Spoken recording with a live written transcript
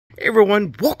Hey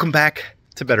everyone, welcome back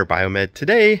to Better Biomed.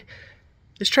 Today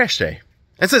is trash day.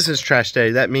 And since it's trash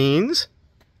day, that means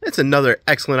it's another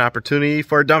excellent opportunity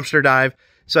for a dumpster dive.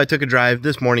 So I took a drive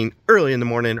this morning, early in the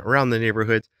morning, around the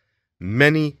neighborhood.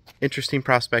 Many interesting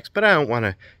prospects, but I don't want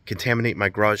to contaminate my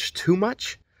garage too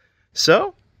much.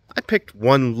 So I picked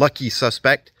one lucky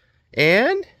suspect,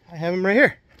 and I have him right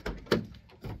here.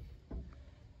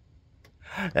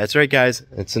 That's right, guys.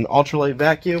 It's an ultralight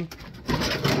vacuum.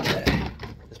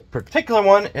 Particular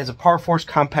one is a Power Force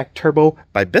Compact Turbo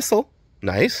by Bissell.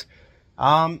 Nice.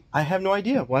 I have no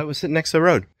idea why it was sitting next to the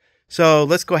road. So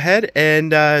let's go ahead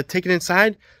and take it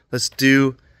inside. Let's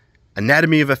do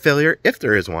anatomy of a failure, if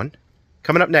there is one.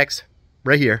 Coming up next,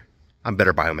 right here on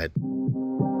Better Biomed.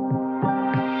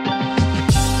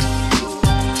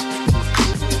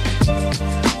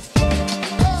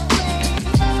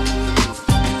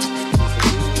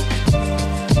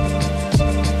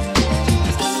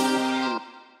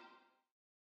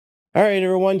 All right,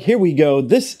 everyone, here we go.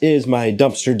 This is my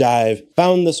dumpster dive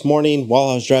found this morning while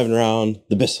I was driving around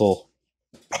the Bissell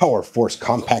Power Force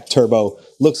Compact Turbo.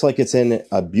 Looks like it's in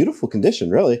a beautiful condition,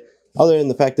 really, other than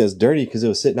the fact that it's dirty because it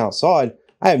was sitting outside.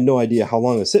 I have no idea how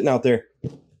long it was sitting out there,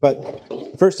 but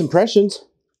first impressions,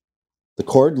 the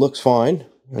cord looks fine.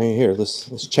 Right here,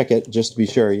 let's check it just to be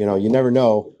sure. You know, you never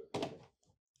know.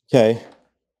 Okay,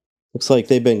 looks like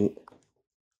they've been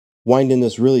winding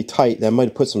this really tight. That might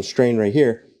have put some strain right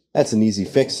here. That's an easy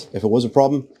fix if it was a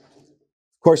problem.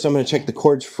 Of course, I'm going to check the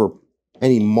cords for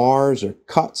any mars or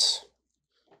cuts,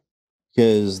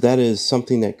 because that is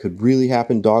something that could really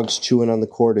happen. Dogs chewing on the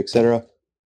cord, etc.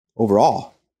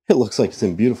 Overall, it looks like it's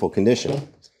in beautiful condition.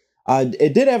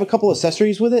 It did have a couple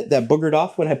accessories with it that boogered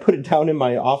off when I put it down in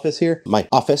my office here, but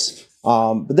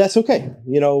that's okay.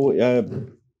 You know,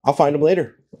 I'll find them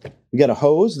later. We got a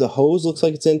hose. The hose looks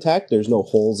like it's intact. There's no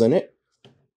holes in it.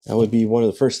 That would be one of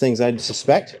the first things I'd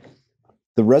suspect.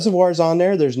 The reservoir's on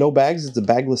there. There's no bags. It's a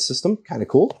bagless system. Kind of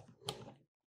cool.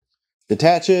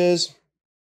 Detaches.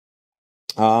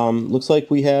 Looks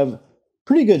like we have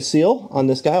pretty good seal on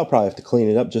this guy. I'll probably have to clean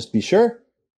it up just to be sure.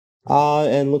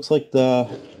 And looks like the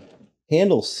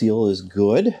handle seal is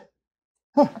good.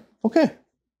 Huh, okay.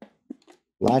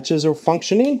 Latches are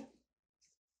functioning.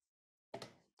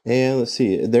 And let's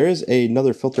see. There is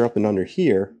another filter up and under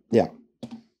here. Yeah.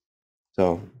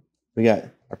 So we got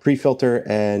a pre-filter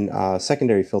and a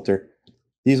secondary filter.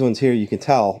 These ones here, you can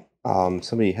tell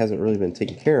somebody hasn't really been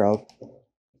taken care of.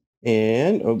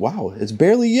 And oh, wow, it's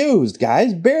barely used,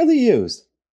 guys, barely used.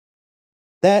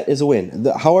 That is a win.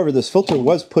 However, this filter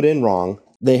was put in wrong.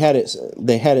 They had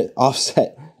it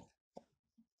offset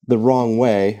the wrong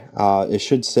way. It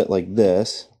should sit like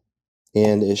this,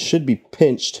 and it should be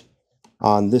pinched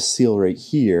on this seal right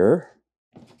here.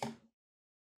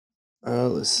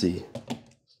 Let's see.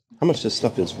 How much this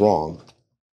stuff is wrong?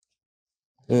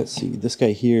 Let's see. This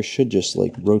guy here should just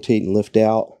like rotate and lift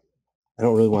out. I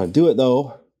don't really want to do it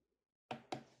though.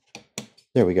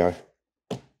 There we go.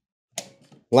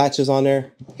 Latches on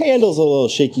there. Handle's a little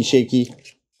shaky.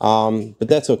 But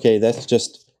that's okay. That's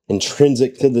just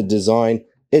intrinsic to the design.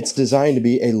 It's designed to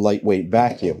be a lightweight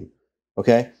vacuum.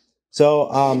 Okay?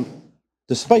 So,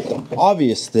 despite the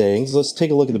obvious things, let's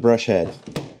take a look at the brush head.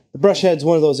 The brush head's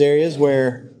one of those areas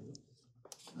where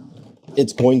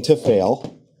it's going to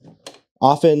fail.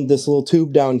 Often this little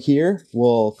tube down here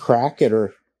will crack it,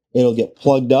 or it'll get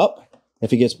plugged up.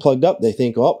 If it gets plugged up, they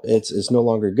think, oh, it's no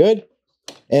longer good.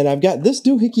 And I've got this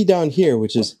doohickey down here,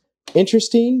 which is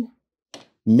interesting,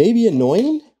 maybe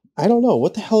annoying. I don't know.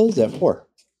 What the hell is that for?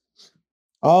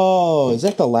 Oh, is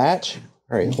that the latch?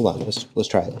 All right, hold on. Let's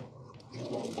try it.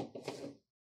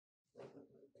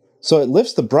 So it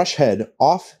lifts the brush head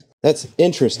off. That's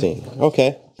interesting.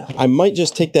 Okay. I might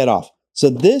just take that off. So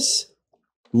this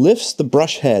lifts the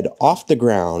brush head off the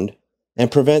ground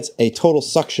and prevents a total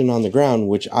suction on the ground,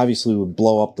 which obviously would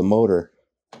blow up the motor.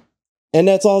 And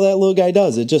that's all that little guy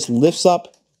does. It just lifts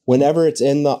up whenever it's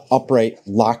in the upright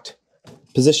locked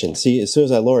position. See, as soon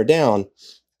as I lower it down,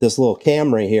 this little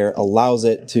cam right here allows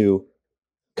it to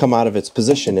come out of its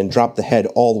position and drop the head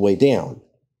all the way down.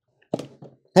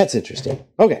 That's interesting.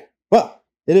 Okay, well,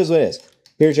 it is what it is.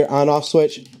 Here's your on-off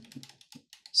switch.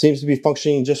 Seems to be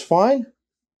functioning just fine.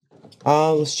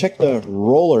 Let's check the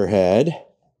roller head.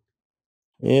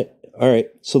 Yeah, all right,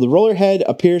 so the roller head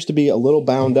appears to be a little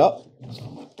bound up.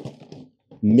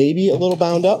 Maybe a little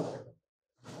bound up.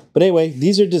 But anyway,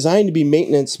 these are designed to be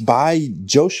maintenance by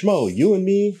Joe Schmo, you and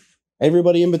me,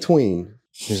 everybody in between.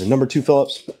 There's a number 2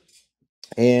 Phillips.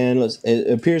 And it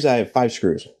appears I have 5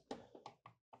 screws.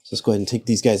 So let's go ahead and take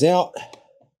these guys out.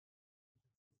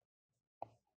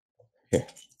 Here,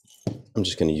 I'm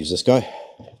just going to use this guy.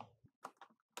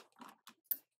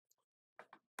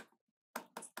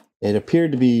 It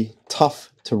appeared to be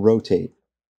tough to rotate.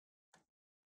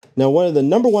 Now, one of the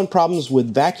number one problems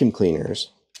with vacuum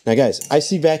cleaners, now guys, I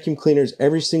see vacuum cleaners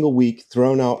every single week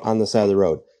thrown out on the side of the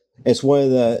road. It's one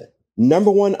of the number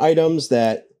one items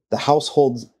that the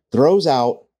household throws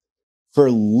out for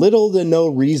little to no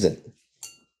reason.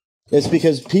 It's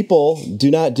because people do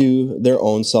not do their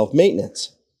own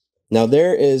self-maintenance. Now,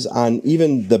 there is, on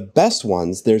even the best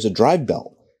ones, there's a drive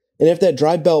belt. And if that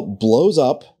drive belt blows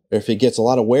up, or if it gets a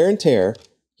lot of wear and tear,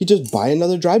 you just buy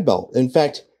another drive belt. In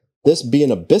fact, this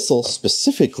being a Bissell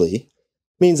specifically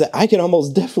means that I can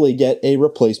almost definitely get a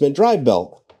replacement drive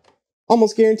belt.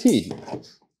 Almost guaranteed.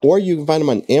 Or you can find them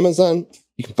on Amazon,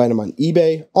 you can find them on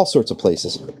eBay, all sorts of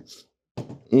places.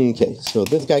 Okay, so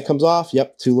this guy comes off.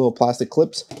 Yep, 2 little plastic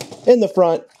clips in the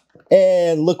front.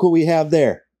 And look what we have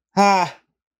there. I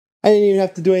didn't even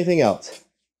have to do anything else.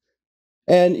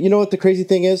 And you know what the crazy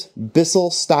thing is? Bissell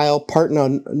style part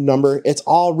number. It's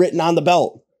all written on the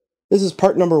belt. This is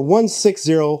part number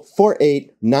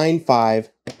 1604895.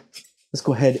 Let's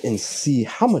go ahead and see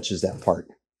how much is that part.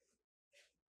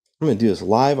 I'm going to do this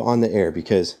live on the air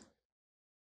because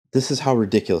this is how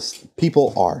ridiculous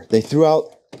people are. They threw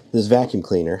out this vacuum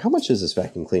cleaner. How much is this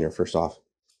vacuum cleaner, first off?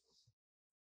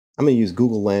 I'm going to use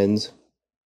Google Lens.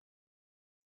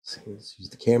 Let's use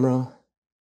the camera.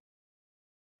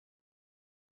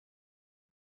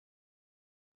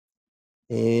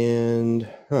 And,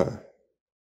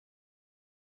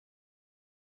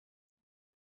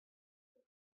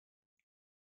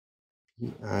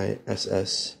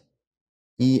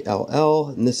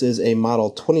 Bissell, and this is a model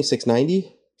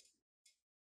 2690.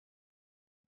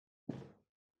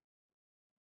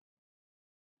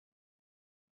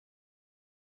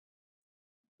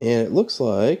 And it looks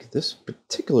like this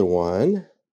particular one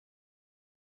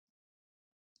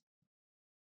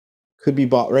could be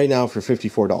bought right now for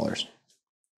 $54.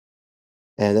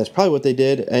 And that's probably what they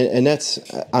did. And that's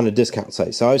on a discount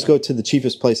site. So I always go to the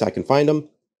cheapest place I can find them.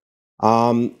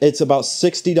 It's about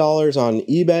 $60 on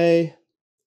eBay.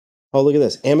 Oh, look at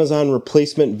this. Amazon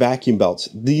replacement vacuum belts.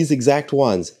 These exact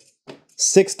ones.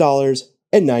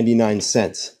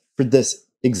 $6.99 for this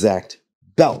exact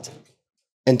belt.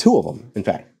 And 2 of them, in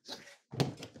fact.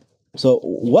 So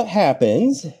what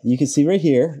happens, you can see right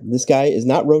here, this guy is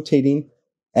not rotating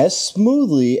as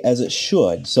smoothly as it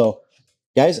should. So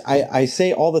guys, I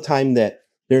say all the time that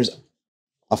there's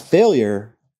a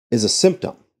failure is a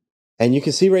symptom. And you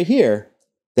can see right here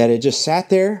that it just sat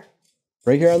there,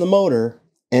 right here on the motor,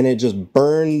 and it just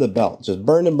burned the belt. Just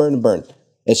burned and burned and burned.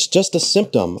 It's just a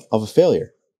symptom of a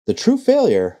failure. The true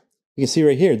failure, you can see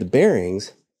right here, the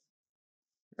bearings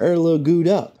are a little gooed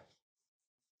up.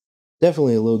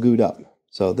 Definitely a little gooed up.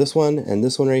 So this one and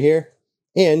this one right here.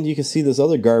 And you can see this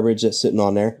other garbage that's sitting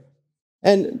on there.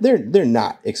 And they're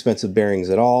not expensive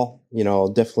bearings at all. You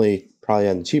know, definitely probably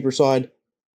on the cheaper side.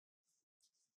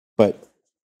 But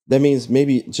that means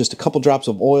maybe just a couple drops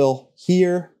of oil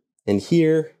here and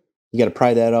here. You got to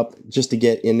pry that up just to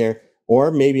get in there.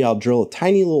 Or maybe I'll drill a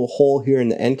tiny little hole here in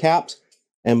the end caps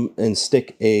and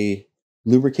stick a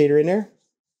lubricator in there.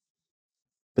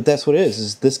 But that's what it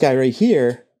is this guy right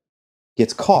here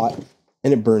gets caught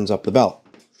and it burns up the belt.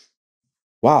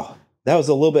 Wow, that was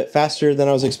a little bit faster than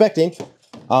I was expecting.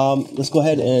 Let's go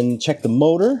ahead and check the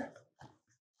motor.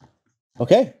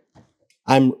 Okay,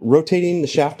 I'm rotating the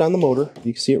shaft on the motor.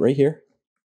 You can see it right here.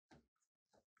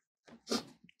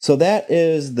 So that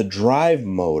is the drive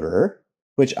motor,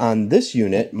 which on this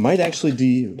unit might actually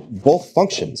do both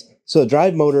functions. So the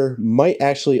drive motor might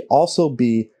actually also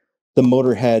be the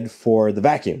motor head for the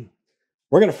vacuum.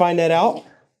 We're going to find that out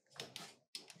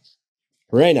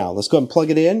right now. Let's go ahead and plug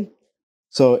it in.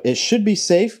 So it should be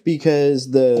safe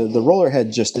because the roller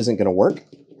head just isn't going to work.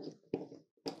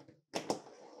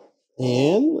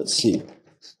 And let's see.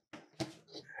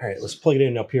 All right, let's plug it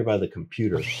in up here by the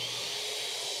computer.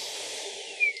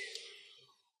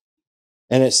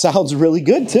 And it sounds really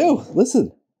good too.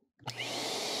 Listen.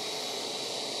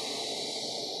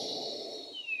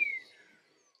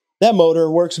 That motor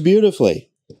works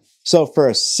beautifully. So for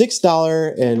a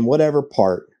 $6 and whatever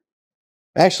part,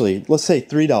 actually, let's say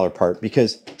 $3 part,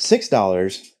 because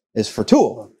 $6 is for 2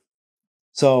 of them.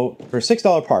 So for a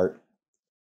 $6 part,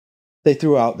 they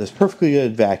threw out this perfectly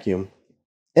good vacuum,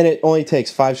 and it only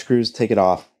takes 5 screws to take it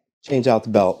off, change out the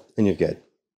belt, and you're good.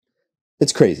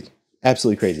 It's crazy.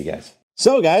 Absolutely crazy, guys.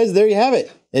 So guys, there you have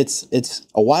it. It's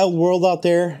a wild world out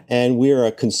there, and we're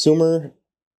a consumer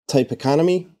type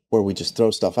economy where we just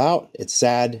throw stuff out. It's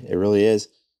sad. It really is.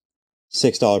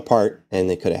 $6 part, and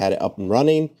they could have had it up and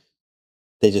running.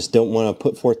 They just don't want to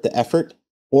put forth the effort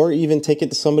or even take it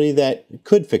to somebody that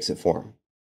could fix it for them.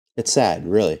 It's sad,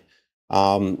 really.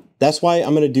 That's why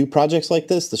I'm going to do projects like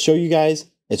this to show you guys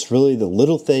it's really the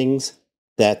little things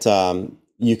that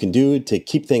you can do to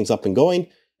keep things up and going.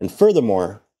 And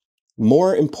furthermore,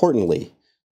 more importantly,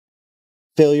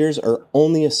 failures are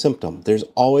only a symptom. There's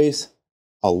always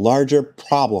a larger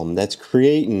problem that's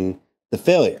creating the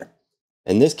failure.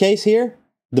 In this case here,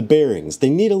 the bearings, they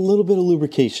need a little bit of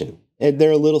lubrication. And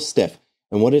they're a little stiff.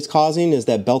 And what it's causing is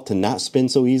that belt to not spin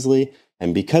so easily.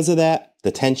 And because of that,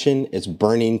 the tension is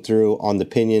burning through on the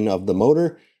pinion of the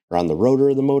motor or on the rotor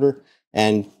of the motor.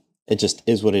 And it just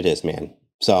is what it is, man.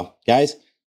 So guys,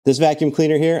 this vacuum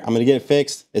cleaner here, I'm going to get it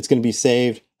fixed. It's going to be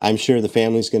saved. I'm sure the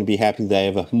family's going to be happy that I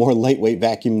have a more lightweight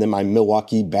vacuum than my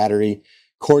Milwaukee battery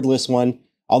cordless one.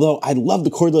 Although I love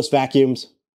the cordless vacuums.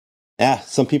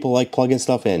 Some people like plugging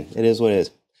stuff in. It is what it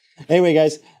is. Anyway,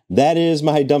 guys, that is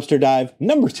my dumpster dive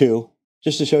number 2.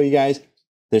 Just to show you guys,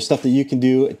 there's stuff that you can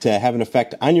do to have an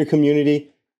effect on your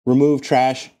community. Remove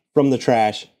trash from the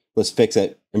trash. Let's fix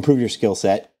it. Improve your skill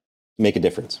set. Make a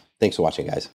difference. Thanks for watching,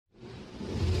 guys.